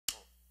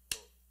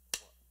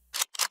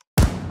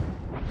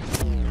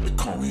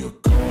call me a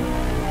god.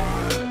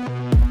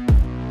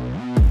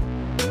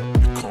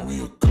 You call me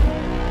a god.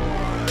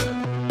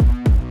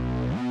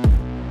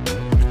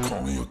 You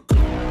call me a god.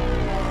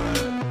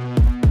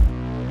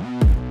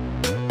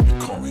 You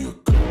call me a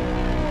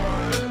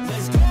god.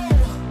 Let's go.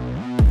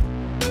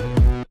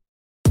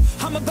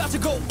 I'm about to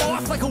go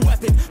off like a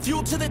weapon.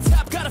 Fuel to the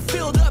top, got a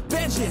filled up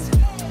engine.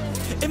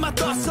 In my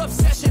thoughts,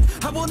 obsession.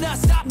 I will not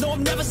stop, no,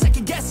 I'm never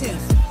second guessing.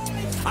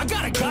 I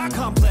got a God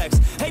complex.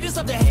 Haters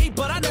love to hate,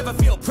 but I never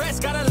feel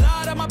pressed. Got a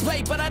lot on my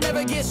plate, but I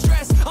never get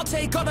stressed. I'll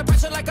take all the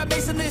pressure like I'm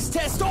acing this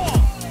test.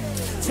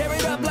 Tear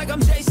it up like I'm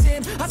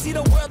Jason. I see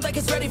the world like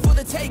it's ready for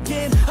the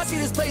taking. I see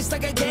this place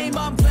like a game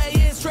I'm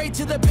playing. Straight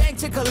to the bank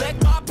to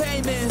collect my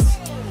payments.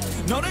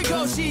 No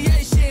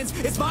negotiations,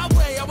 it's my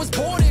way, I was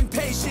born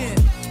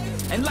impatient.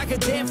 And like a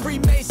damn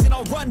Freemason,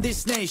 I'll run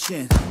this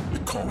nation. You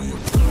call me a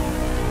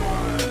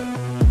god.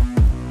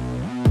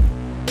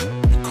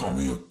 You call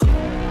me a god.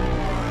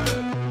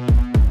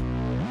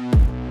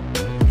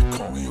 You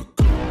call me a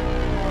god.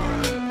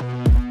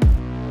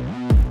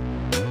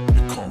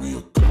 You call me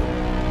a god.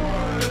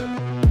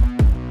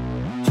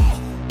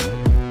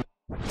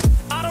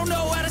 I don't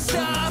know how to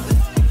stop.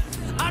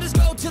 I just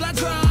go till I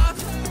drop.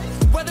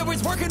 Whether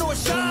it's working or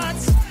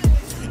shots,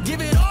 give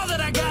it all that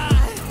I got.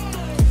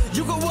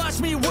 You can watch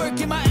me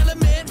work in my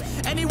element.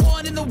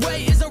 Anyone in the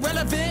way is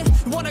irrelevant.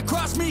 You wanna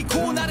cross me,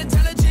 cool, not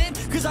intelligent.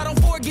 Cause I don't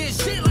forget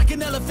shit like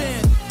an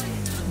elephant.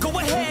 Go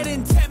ahead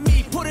and tempt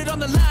me, put it on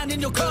the line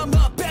and you'll come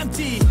up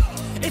empty.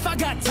 If I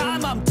got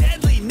time, I'm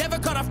deadly. Never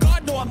caught off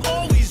guard, no, I'm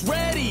always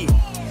ready.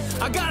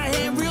 I got a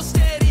hand real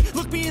steady.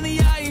 Look me in the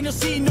eye and you'll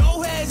see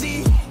no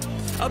hezzy.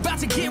 About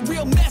to get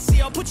real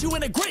messy. I'll put you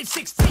in a grave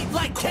 6 feet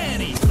like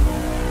Kenny.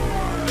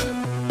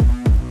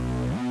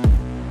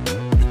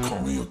 You call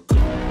me a god.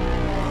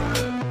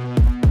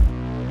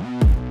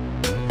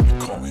 You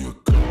call me a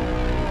god.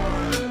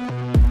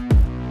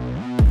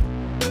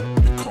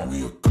 You call me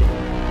a god.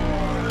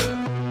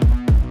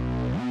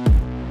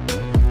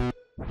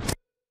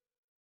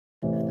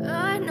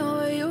 I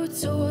know you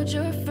told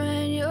your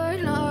friend you're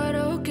not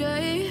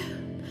okay.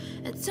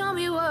 And tell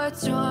me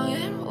what's wrong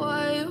and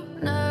why you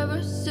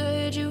never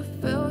said you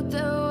felt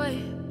that way.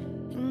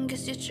 And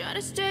guess you're trying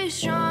to stay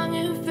strong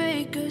and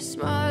fake a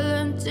smile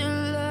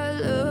until I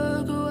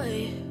look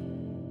away.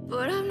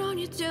 But I've known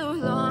you too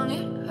long,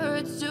 it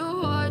hurts to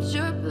watch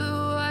your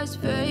blue eyes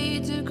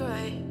fade to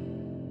gray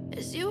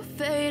as you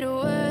fade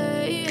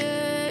away.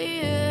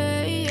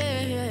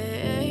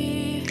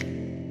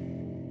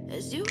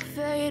 As you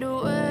fade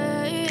away.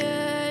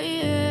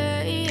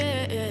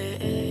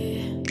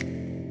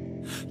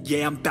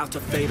 Yeah, I'm about to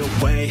fade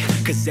away.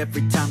 Cause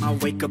every time I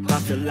wake up I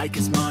feel like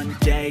it's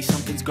Monday.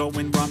 Something's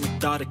going wrong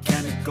with all the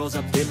chemicals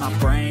up in my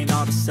brain.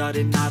 All of a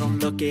sudden I don't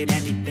look at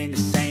anything the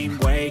same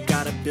way.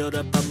 Gotta build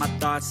up of my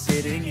thoughts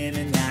sitting in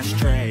an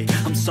ashtray.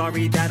 I'm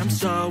sorry that I'm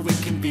so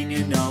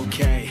inconvenient,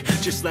 okay.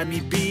 Just let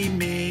me be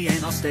me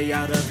and I'll stay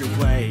out of your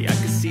way. I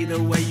can see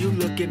the way you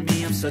look at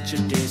me, I'm such a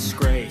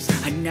disgrace.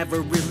 I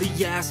never really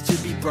asked to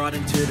be brought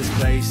into this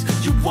place.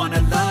 You wanna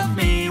love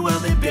me? Well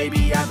then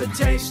baby have a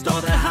taste.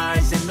 All the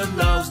highs and the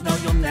lows, no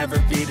you'll never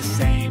be the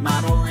same.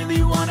 I don't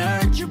really wanna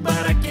hurt you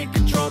but I can't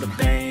control the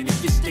pain.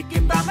 If you're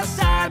sticking by my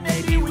side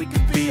maybe we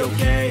could be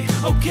okay.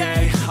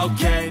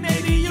 Okay,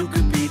 maybe you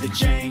could be the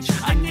change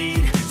I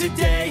need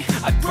today.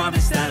 I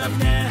promise that I've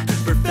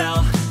never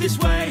felt this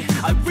way.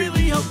 I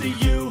really hope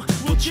that you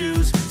will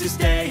choose to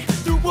stay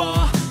through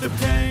all the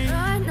pain.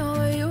 I know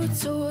you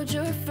told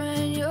your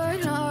friend you're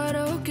not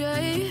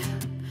okay.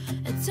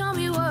 And tell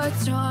me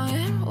what's wrong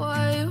and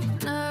why you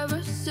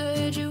never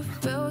said you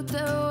felt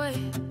that way.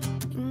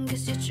 And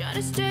guess you're trying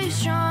to stay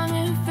strong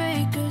and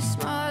fake a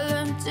smile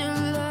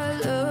until I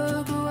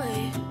look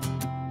away.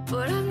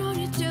 But I've known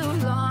you too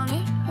long,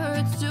 it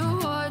hurts to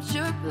watch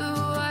your blue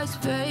eyes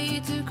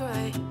fade to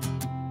gray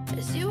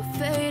as you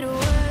fade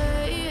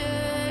away.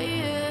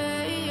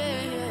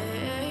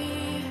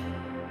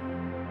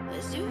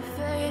 As you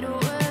fade away.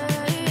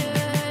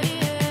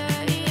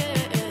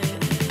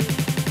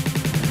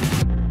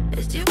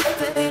 As you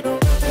fade away.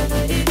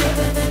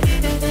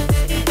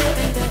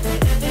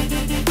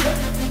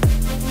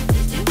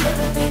 As you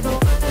fade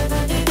away.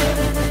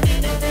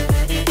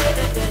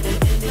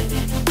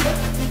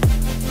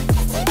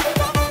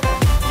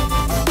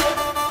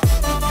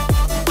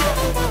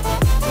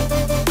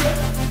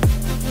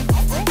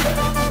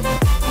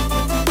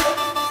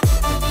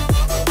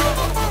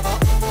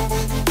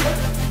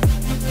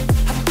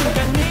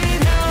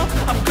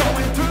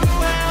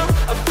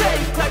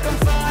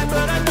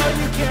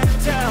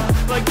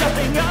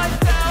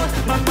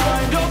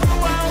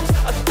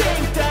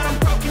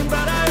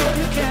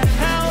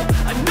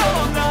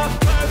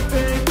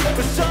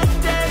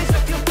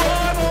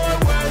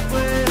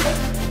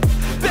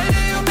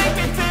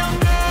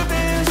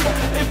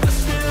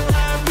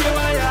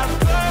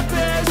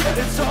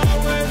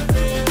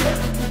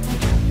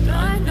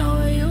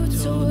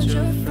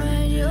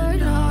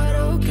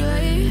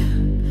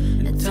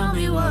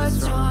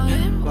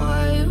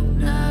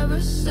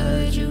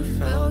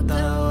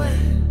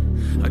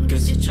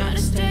 Trying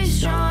to stay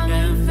strong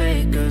and and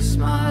fake a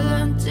smile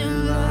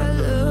until I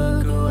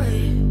look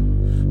away.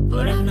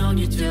 But I've known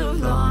you too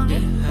long,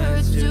 it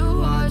hurts to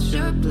watch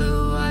your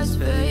blue eyes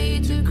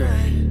fade to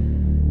gray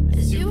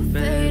as you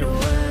fade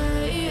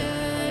away,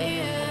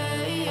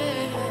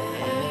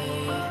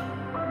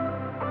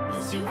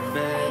 as you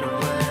fade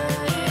away,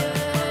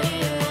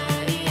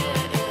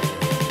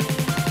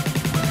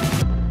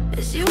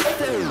 as you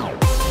fade away.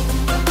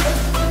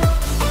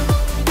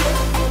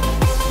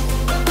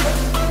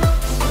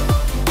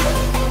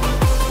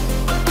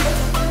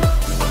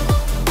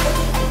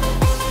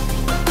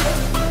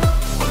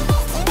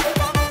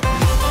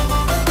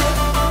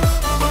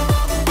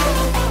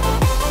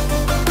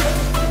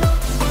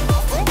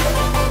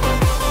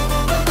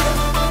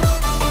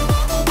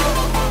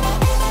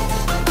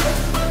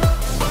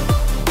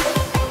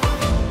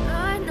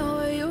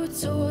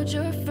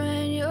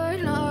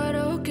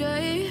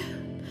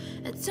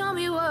 Tell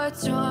me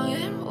what's wrong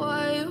and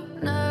why you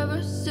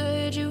never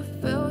said you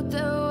felt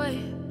that way.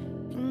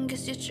 And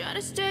guess you're trying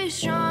to stay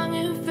strong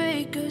and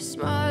fake a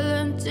smile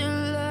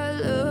until I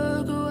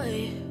look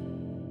away.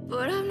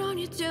 But I've known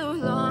you too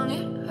long,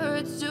 it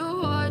hurts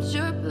to watch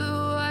your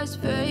blue eyes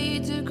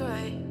fade to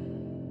gray.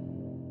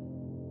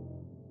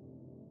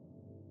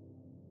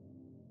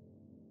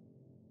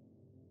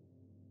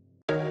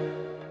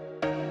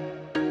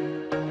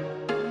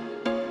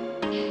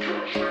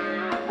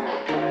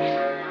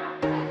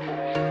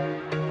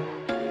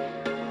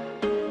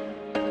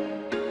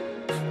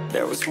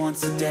 There was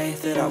once a day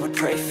that I would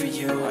pray for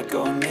you. I'd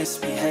go and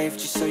misbehave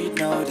just so you'd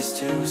notice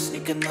too.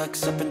 Sneaking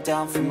looks up and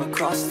down from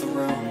across the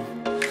room.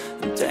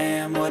 And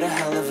damn, what a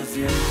hell of a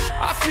view.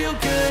 I feel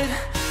good,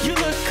 you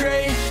look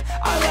great,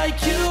 I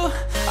like you,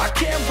 I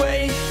can't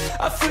wait.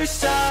 A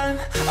first time,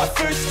 a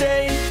first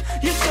date,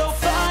 you're so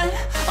fine,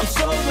 I'm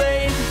so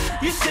late.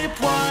 You sip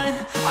wine,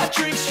 I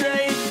drink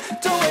straight.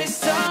 Don't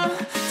waste time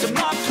to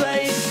my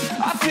place.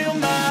 I feel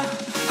my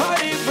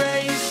heart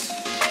erase.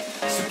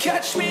 So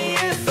catch me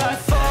if I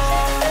fall.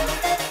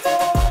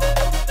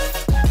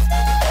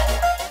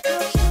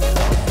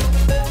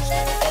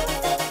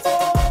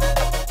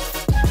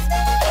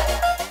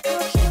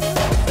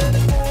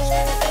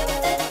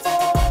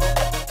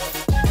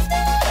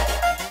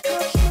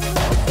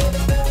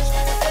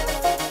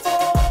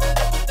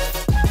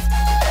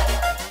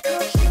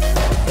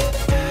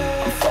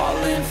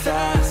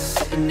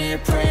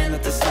 Praying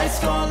that this night's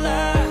gonna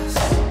last.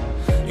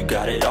 You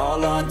got it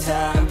all on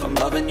tap, I'm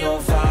loving your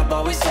vibe,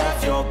 always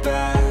have your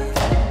back.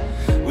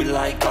 We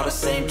like all the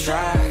same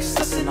tracks,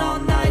 listen all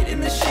night in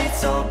the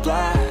sheets all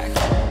black.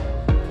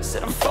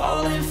 Said I'm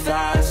falling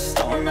fast,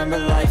 don't remember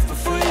life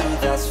before you,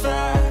 that's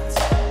fact.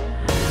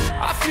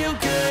 I feel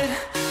good,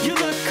 you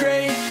look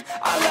great,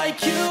 I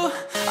like you,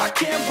 I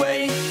can't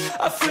wait.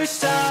 A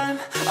first time,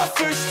 a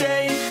first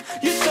date,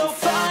 you're so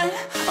fine,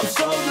 I'm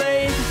so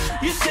late.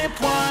 You sip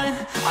wine,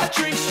 I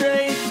drink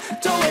straight.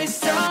 Don't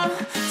waste time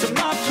to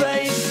my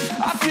place.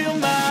 I feel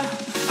my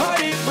heart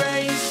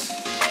erase.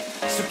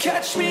 So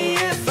catch me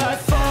if I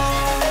fall.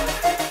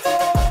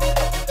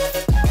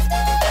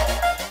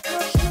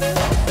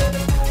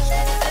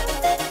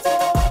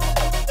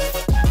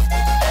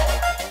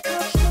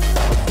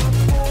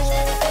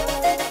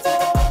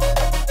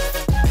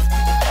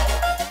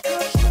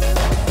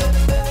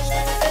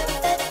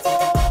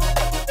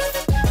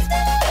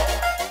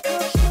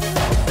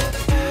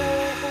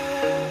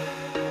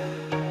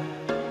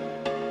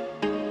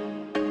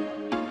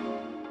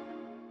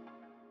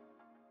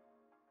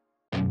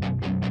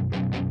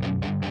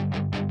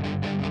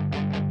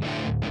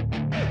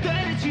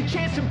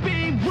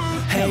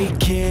 Hey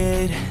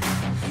kid,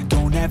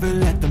 don't ever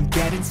let them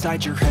get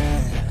inside your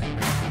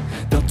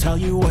head. They'll tell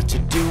you what to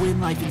do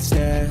in life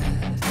instead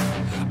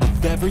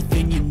of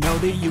everything you know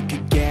that you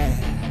could get.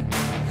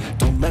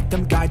 Don't let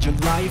them guide your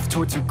life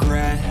towards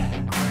regret.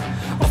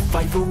 I'll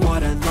fight for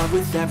what I love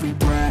with every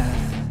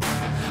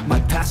breath. My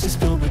past is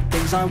filled with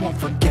things I won't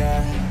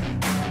forget.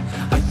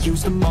 I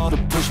use them all to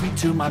push me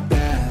to my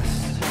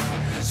best.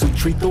 So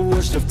treat the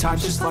worst of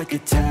times just like a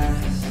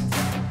test.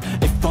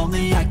 If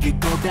only I could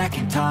go back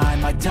in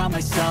time, I'd tell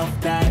myself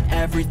that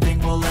everything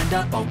will end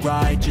up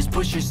alright. Just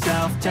push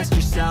yourself, test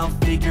yourself,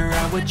 figure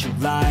out what you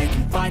like,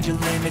 and find your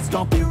limits,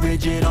 don't be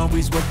rigid,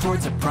 always work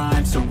towards a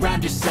prime.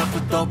 Surround yourself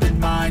with open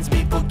minds,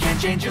 people can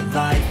change your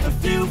life. A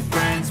few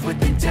friends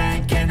with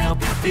intent can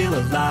help you feel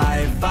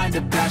alive. Find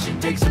a passion,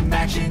 take some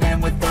action,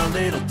 and with a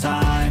little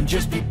time,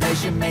 just be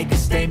patient, make a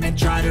statement,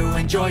 try to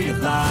enjoy your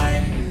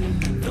life.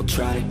 They'll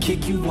try to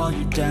kick you while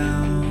you're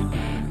down.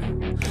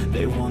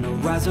 They wanna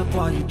rise up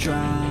while you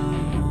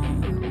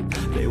drown.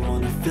 They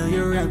wanna fill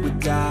your head with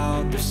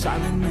doubt. They're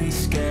silently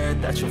scared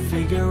that you'll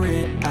figure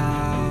it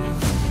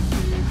out.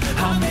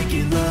 I'll make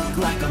it look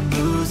like I'm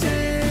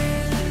losing,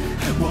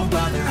 won't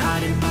bother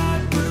hiding my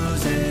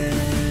bruises.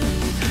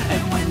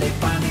 And when they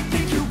finally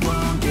think you're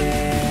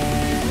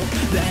wounded,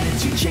 then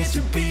it's your chance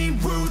to be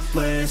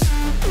ruthless.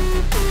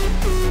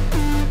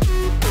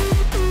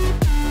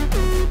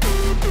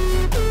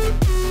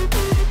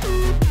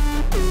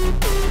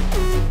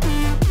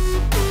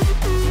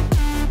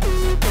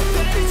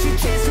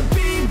 Chance to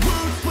be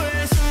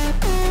ruthless.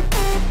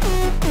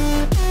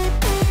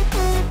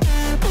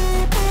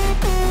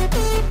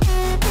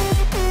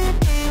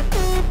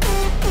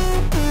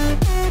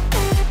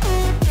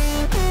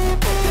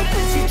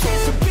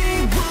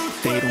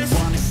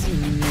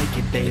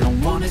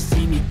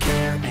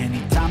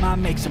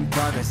 make some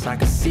progress, I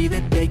can see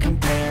that they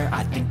compare.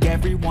 I think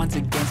everyone's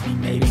against me,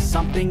 maybe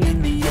something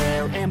in the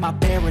air. Am I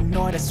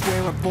paranoid? I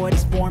swear a void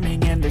is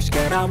forming and they're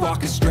scared. I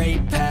walk a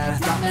straight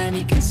path, not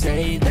many can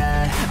say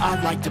that.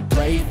 I like to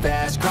play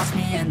fast, cross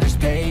me and there's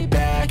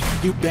payback.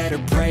 You better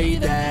pray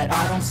that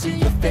I don't see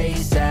your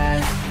face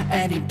at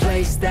any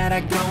place that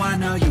I go. I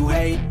know you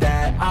hate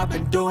that. I've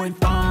been doing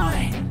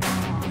fine,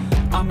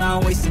 I'm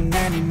not wasting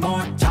any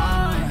more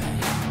time.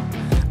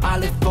 I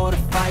live for the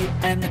fight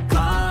and the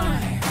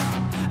climb,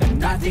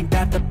 and I think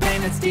that the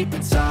pain that's deep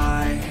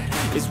inside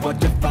is what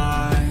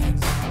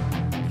defines.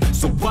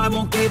 So I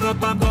won't give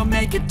up, I'm gonna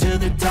make it to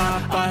the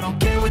top. I don't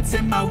care what's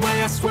in my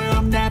way, I swear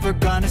I'm never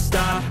gonna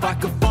stop. I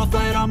could fall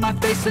flat on my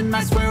face and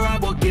I swear I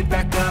will get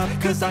back up,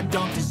 cause I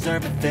don't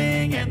deserve a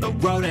thing and the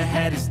road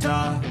ahead is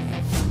tough.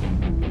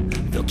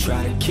 They'll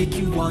try to kick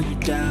you while you're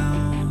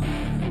down,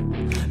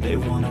 they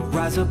wanna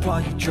rise up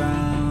while you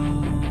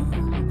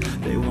drown.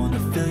 They wanna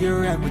fill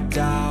your head with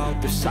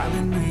doubt, they're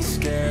silently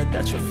scared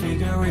that you'll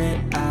figure it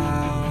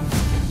out.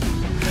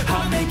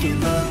 I'll make it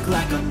look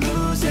like I'm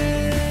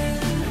losing,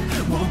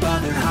 won't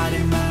bother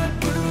hiding my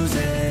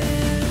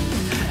bruises.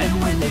 And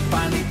when they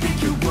finally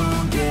think you're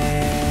wounded,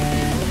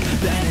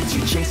 then it's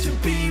your chance to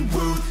be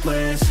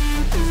ruthless.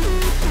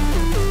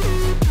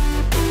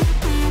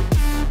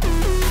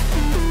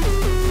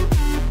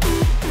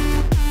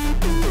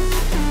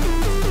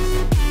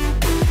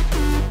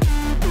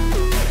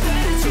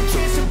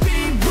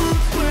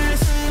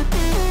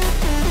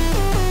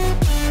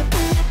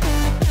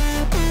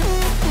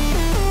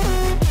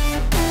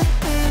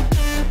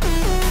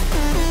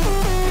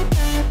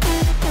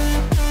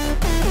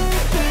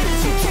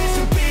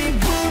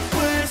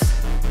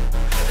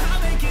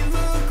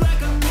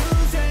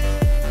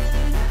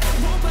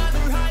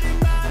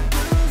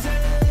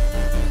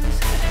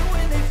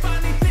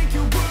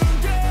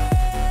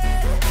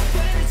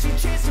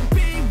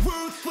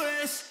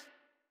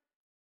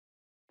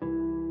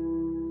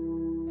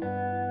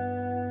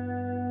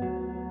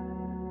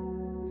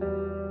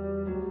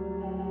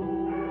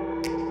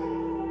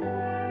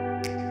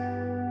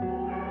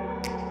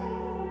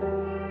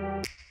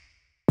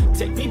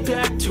 Take me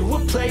back to a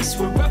place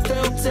where I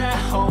felt at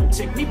home.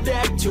 Take me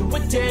back to a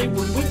day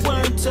when we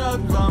weren't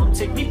alone.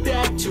 Take me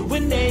back to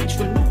an age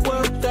when the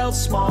world felt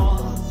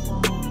small,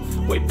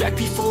 way back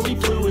before we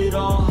blew it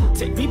all.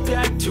 Take me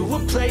back to a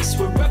place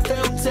where I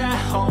felt at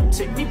home.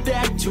 Take me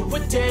back to a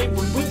day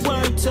when we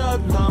weren't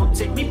alone.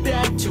 Take me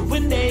back to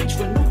an age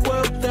when the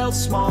world felt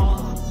small,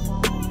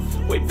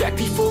 way back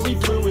before we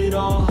blew it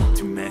all.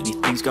 Too many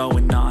things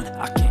going on,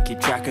 I can't keep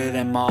track of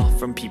them all.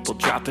 From people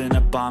dropping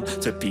a bomb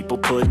to people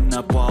putting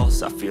up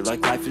walls, I feel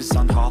like life is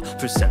on hold,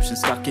 perception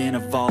stuck in a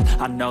vault.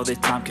 I know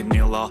that time can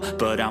heal all,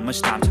 but how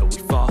much time till we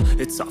fall?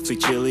 It's awfully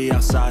chilly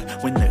outside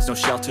when there's no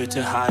shelter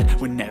to hide.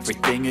 When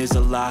everything is a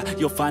lie,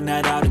 you'll find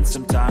that out in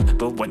some time.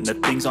 But when the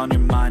things on your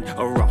mind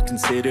are all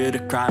considered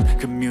a crime,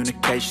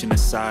 communication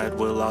aside,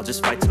 we'll all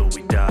just fight till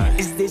we die.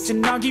 Is this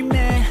an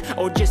argument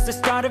or just the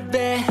start of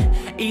it?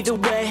 Either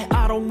way,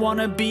 I don't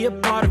wanna be a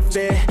part of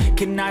it.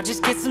 Can I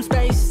just get some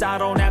space? I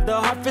don't have the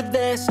heart for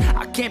this.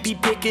 I can't be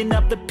picking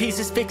up the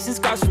pieces, fixing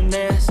scars from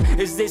this.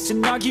 Is this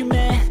an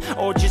argument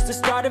or just the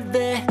start of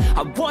it?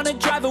 I wanna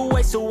drive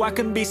away so I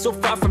can be so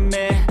far from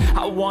it.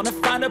 I wanna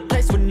find a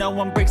place where no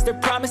one breaks their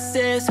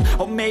promises,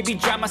 or maybe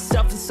drown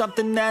myself in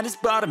something that is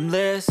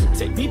bottomless.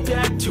 Take me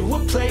back to a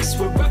place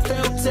where I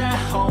felt at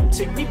home.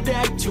 Take me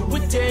back to a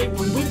day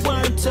when we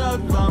weren't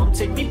alone.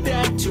 Take me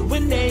back to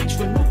an age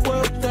when the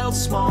world felt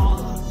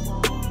small,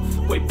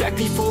 way back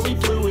before we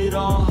blew it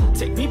all.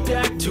 Take me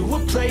back to a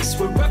place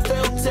where I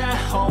felt at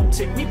home.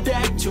 Take me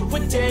back to a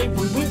day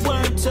when we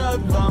weren't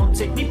alone.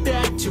 Take me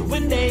back to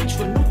an age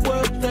when the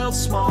world felt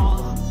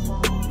small,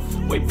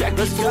 way back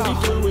before we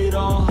blew it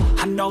all.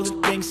 I know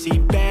that things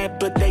seem bad,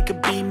 but they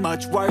could be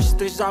much worse.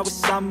 There's always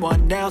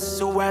someone else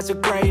who has a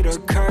greater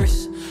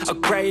curse, a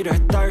greater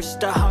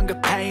thirst, a hunger,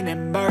 pain,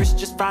 and mercy.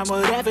 Just find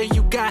whatever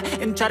you got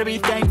and try to be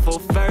thankful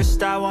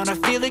first. I wanna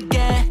feel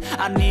again,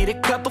 I need a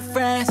couple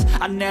friends.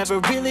 I never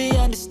really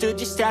understood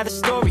just how the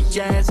story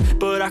ends,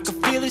 but I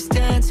can feel it's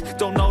tense,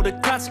 don't know the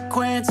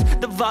consequence.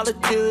 The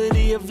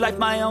volatility of life,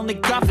 my only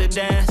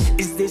confidence.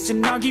 Is this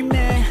an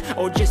argument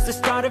or just the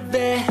start of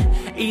it?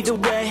 Either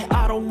way,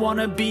 I don't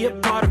wanna be a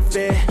part of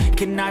it.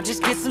 Can I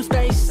just get some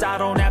space? I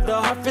don't have the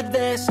heart for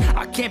this.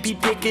 I can't be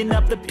picking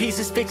up the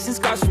pieces, fixing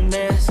scars from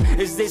this.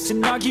 Is this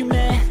an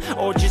argument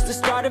or just the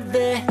start of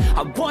it?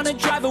 I wanna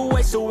drive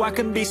away so I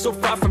can be so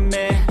far from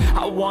it.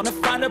 I wanna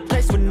find a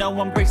place where no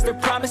one breaks their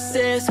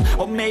promises,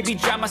 or maybe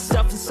drown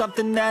myself in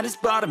something that is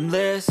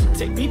bottomless.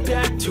 Take me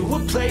back to a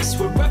place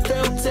where I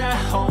felt at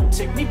home.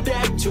 Take me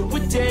back to a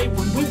day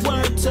when we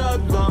weren't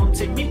alone.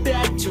 Take me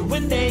back to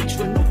an age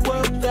when the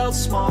world felt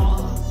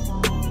small,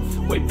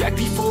 way back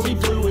before we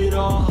blew it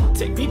all.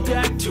 Take me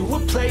back to a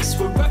place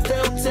where I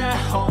felt at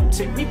home.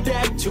 Take me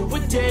back to a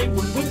day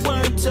when we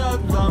weren't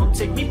alone.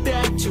 Take me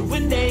back to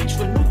an age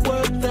when the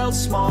world felt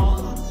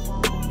small,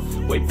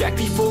 way back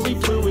before we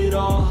blew it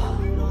all.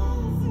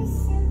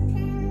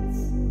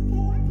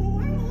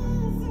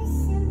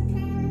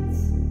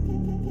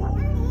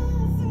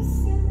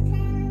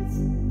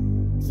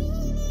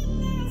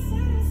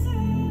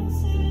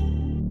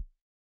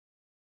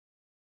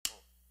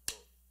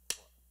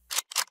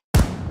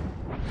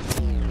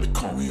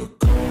 me a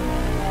god.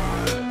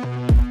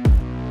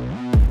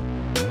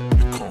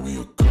 You call me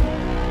a god.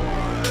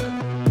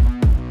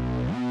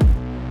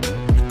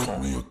 You call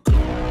me a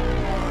god.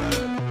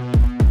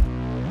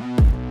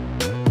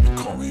 You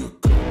call me a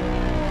god.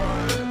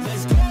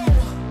 Let's go.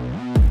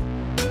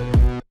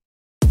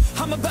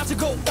 I'm about to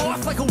go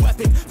off like a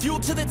weapon. Fuel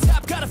to the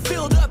top, got a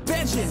filled up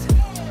engine.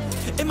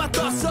 In my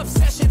thoughts,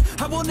 obsession.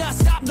 I will not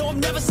stop, no, I'm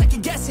never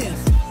second guessing.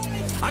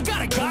 I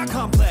got a God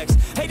complex.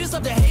 Haters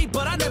love to hate,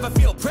 but I never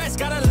feel pressed.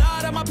 Got a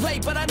lot on my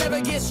plate, but I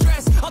never get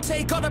stressed. I'll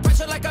take all the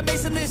pressure like I'm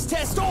acing this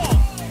test.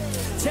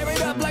 Tear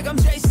it up like I'm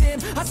Jason.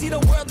 I see the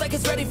world like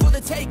it's ready for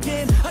the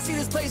taking. I see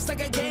this place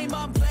like a game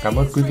I'm playing. Cảm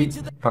ơn quý vị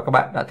và các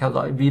bạn đã theo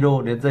dõi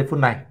video đến giây phút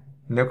này.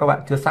 Nếu các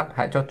bạn chưa sub,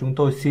 hãy cho chúng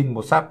tôi xin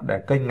một sub để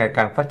kênh ngày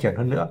càng phát triển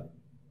hơn nữa.